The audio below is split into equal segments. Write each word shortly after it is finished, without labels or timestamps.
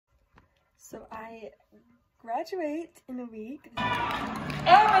So I graduate in a week.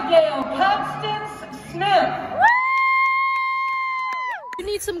 Abigail Constance Smith. You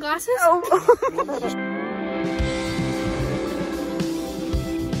need some glasses? Oh.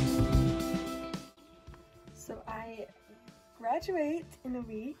 So I graduate in a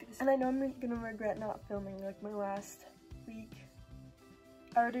week, and I know I'm gonna regret not filming like my last week.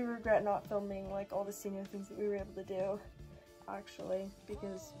 I already regret not filming like all the senior things that we were able to do, actually,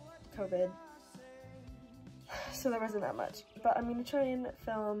 because COVID. So there wasn't that much. But I'm gonna try and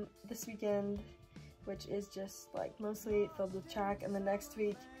film this weekend, which is just like mostly filled with track, and the next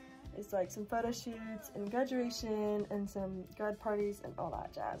week is like some photo shoots and graduation and some grad parties and all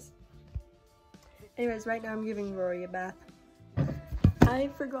that jazz. Anyways, right now I'm giving Rory a bath. I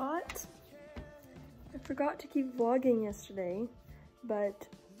forgot to keep vlogging yesterday, but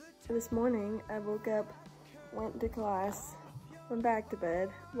this morning I woke up, went to class, went back to bed,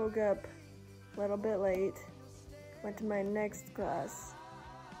 woke up a little bit late, went to my next class.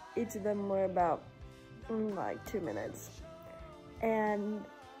 Each of them were about like 2 minutes. And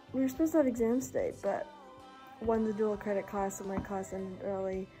we were supposed to have exams today, but one's a dual credit class, so my class ended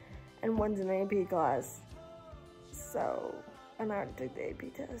early, and one's an AP class. So I already took the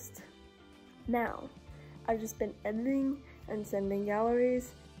AP test. Now, I've just been editing and sending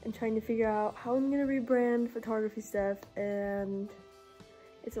galleries and trying to figure out how I'm gonna rebrand photography stuff, and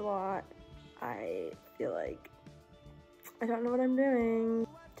it's a lot. I feel like I don't know what I'm doing.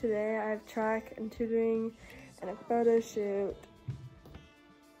 Today I have track and tutoring and a photo shoot.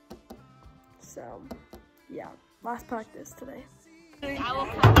 So yeah, last practice today. Hey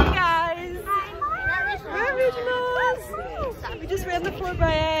guys! We're at regionals! We just ran the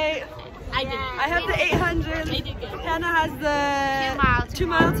 4x8. I did. I have the 800. Hannah has the 2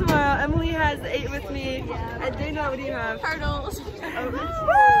 mile tomorrow. Emily has the 8 with me. And Dana, what do you have? Hurdles.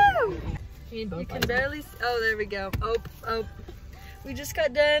 Woo! You can barely. Oh, there we go. Oh. We just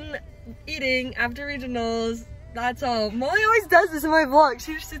got done eating after regionals. That's all. Molly always does this in my vlog.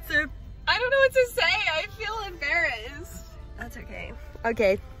 She just sits there. I don't know what to say. I feel embarrassed. That's okay.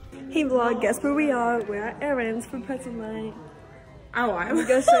 Okay. Hey vlog, guess where we are? We're at Erin's for pretzel night. Oh, I'm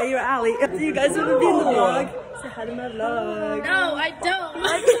gonna show you Ali. Do you guys want to be in the vlog? Say hi to my vlog. No, I don't.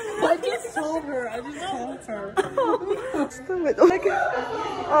 I just told her.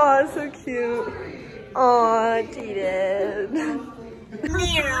 Oh, so cute. Oh, cheated. We're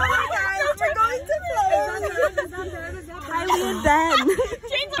going to Kylie and Ben.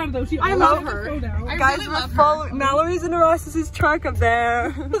 I love her. Guys, we're following Mallory's and Ross's truck up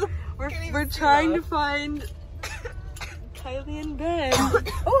there. we're trying to find Kylie and Ben.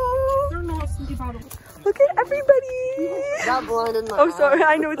 Oh! Look at everybody! That blinded my Oh, sorry,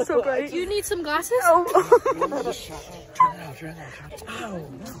 I know it's so bright. You need some glasses? Oh.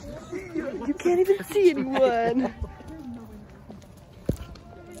 You can't even see anyone.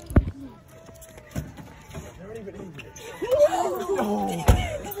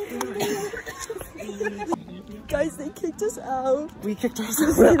 Guys, they kicked us out. We kicked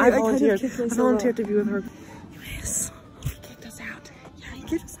ourselves out. I volunteered. I volunteered to be with her. Yes. He kicked us out. Yeah, he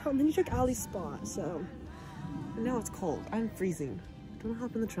kicked us out and then he took Ali's spot, so. And now it's cold. I'm freezing. Don't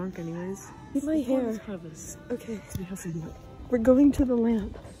hop in the trunk anyways. Leave my hair. Harvest. Okay. We have some work. We're going to the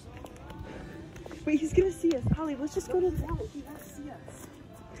lamp. Wait, he's gonna see us. Ali, let's just go to the lamp. He won't see us.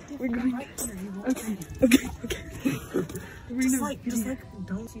 We're going. Okay. We're just like,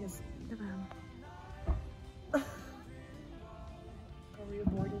 don't see us. Are we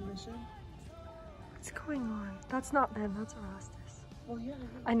avoiding mission? What's going on? That's not them, that's Erastus. Well, yeah.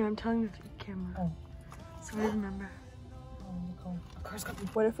 I know, I'm telling the camera. Oh. So I remember. Oh, Nicole. The car's got me.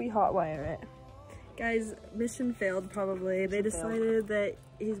 What if we hotwire it? Guys, mission failed probably. They decided that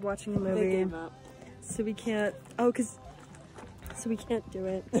he's watching a movie. They gave up. So we can't, so we can't do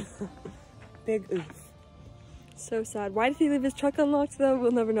it. Big oof. So sad. Why did he leave his truck unlocked though?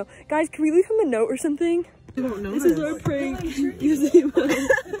 We'll never know. Guys, can we leave him a note or something? You don't know this. Is our prank. You see what? I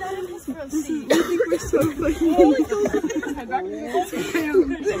think we're so funny.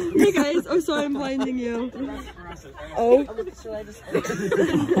 Hey guys, oh sorry, I'm blinding you. Oh. Should I just...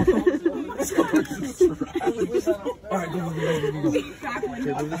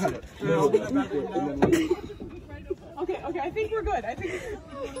 Okay, I think we're good.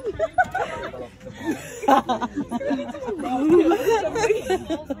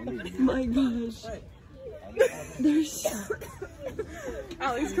 My gosh. There's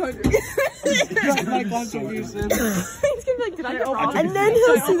Ali's country. That's my contribution. He's gonna be like, did I open? And then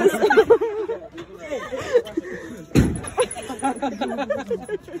he'll see this.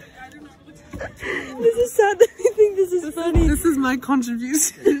 This is sad that we think this is funny. This is my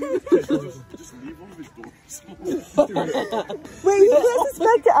contribution. Just leave one of his doors. Wait, you can't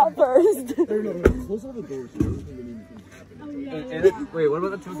suspect it at first. No, close all the doors. Wait, what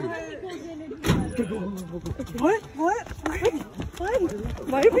about the two? What? Why? Why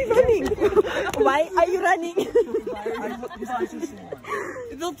are we running? Why are you running?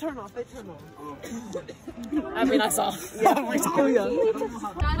 They'll turn off. They turn off. I mean, I saw.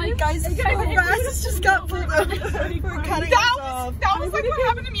 Guys, Rasmus just got pulled over for cutting us off. That was like what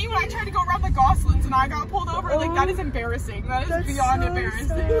happened to me when I tried to go around the Goslings and I got pulled over. Like, that is embarrassing. That is beyond embarrassing.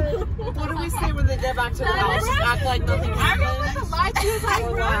 What do we say when they get back to the house? Just act like nothing happened. I remember the light. He was like,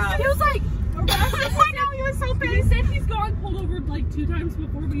 wow. He was like, at this point now he was so bad. He said he's gone pulled over like 2 times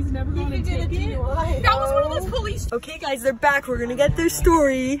before, but he's never gone a ticket. That was one of those police. Okay, guys, they're back. We're gonna get their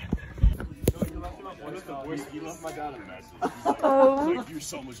story. He left my dad a message. Oh. Like, your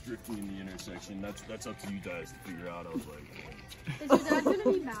son was drifting in the intersection. That's up to you guys to figure out. I was like, Is your dad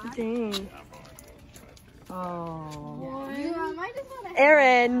gonna be mad? Dang. Oh.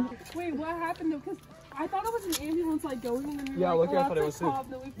 Aaron. Wait, what happened though? Because I thought it was an ambulance like going and then we were Yeah, like, look, I thought it was too.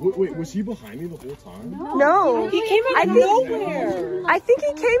 wait, was he behind me the whole time? No. He came out of nowhere. I think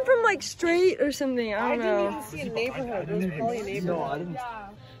he came from like straight or something. I don't know. I didn't even see a neighborhood. It was probably a neighborhood. No, I didn't.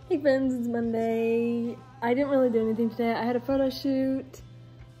 Hey friends, it's Monday. I didn't really do anything today. I had a photo shoot.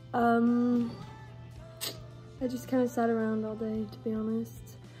 I just kind of sat around all day, to be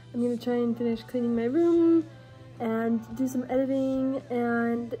honest. I'm gonna try and finish cleaning my room and do some editing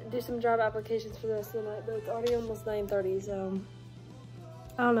and do some job applications for the rest of the night, but it's already almost 9:30, so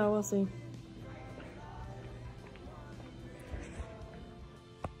I don't know, we'll see.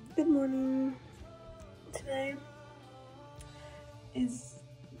 Good morning. Today is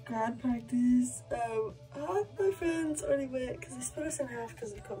grad practice. Half my friends already went because they split us in half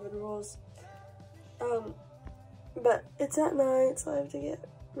because of COVID rules. But it's at night, so I have to get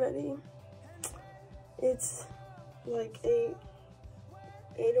ready. It's like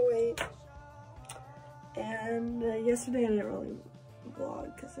 8:08, and yesterday I didn't really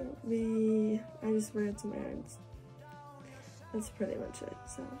vlog because I just ran some errands. That's pretty much it.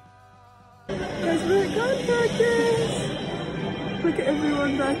 So, guys, we're at grad practice. Look at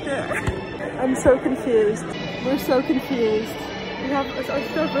everyone back there. I'm so confused. We're so confused. We have our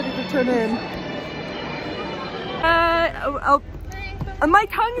stuff ready to turn in. My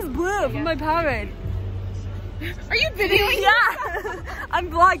tongue is blue from my Powerade. Are you videoing? Yeah, I'm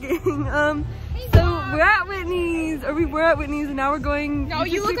vlogging. So we're at Whitney's, or we were at Whitney's, and now we're going. No,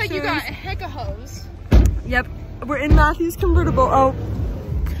 you look like you got a heck of hose. Yep, we're in Matthew's convertible. Oh.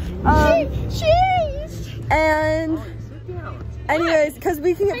 Cheers. And anyways, because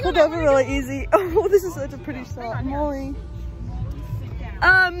we can get pulled over really easy. Oh, this is such a pretty shot, Molly.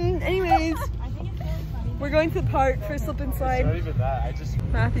 Anyways, we're going to the park for slip and slide. Not even that. I just.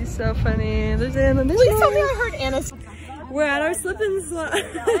 Matthew's so funny. There's Anna. Please tell me I heard Anna's. We're at our slip and slide.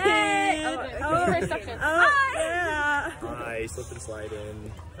 Hey! Yeah. Hi, slip and slide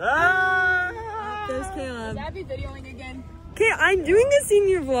in. There's Caleb. Should I be videoing again? Okay, I'm doing a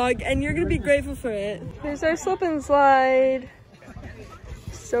senior vlog and you're gonna be grateful for it. Here's our slip and slide.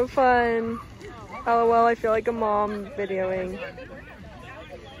 So fun. LOL, I feel like a mom videoing.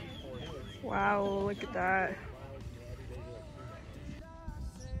 Wow, look at that.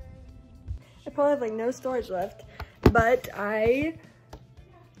 I probably have like no storage left, but that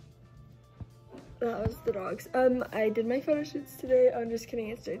was the dogs. I did my photo shoots today. Oh, I'm just kidding,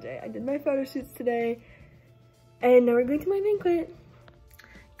 it's JJ. I did my photo shoots today. And now we're going to my banquet.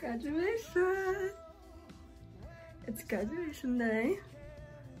 Graduation. It's graduation day,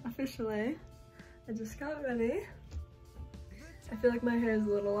 officially. I just got ready. I feel like my hair is a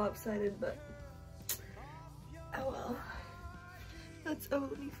little lopsided, but oh well. Let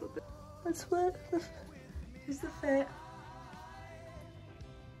me flip it. That's what, here's the fit.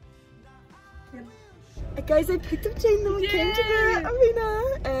 Yep. Guys, I picked up Jane and we came to the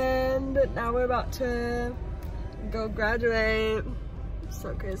arena, and now we're about to go graduate.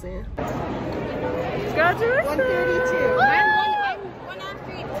 So crazy. Graduation! 132. I'm 1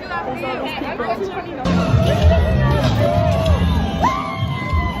 after you, 2 after you. I'm 129.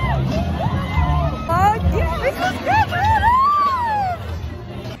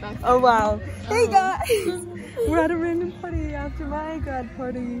 Oh wow. Hey guys! We're at a random party after my grad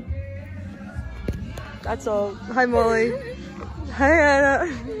party. That's all. Hi Molly. Hi Anna.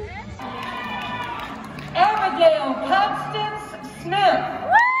 Abigail Constance Smith.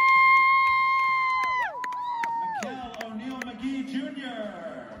 Mikel O'Neill McGee Jr.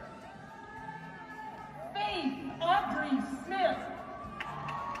 Faith Audrey Smith.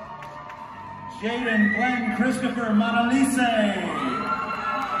 Jaden Glenn Christopher Monalise.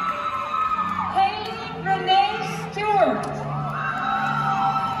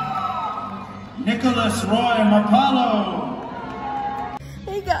 Nicholas Roy Marpalo.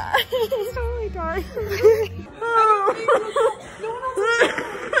 Hey guys! Oh my god.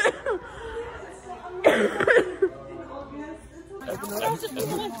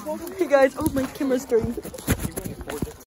 Hey guys, oh my camera's dirty.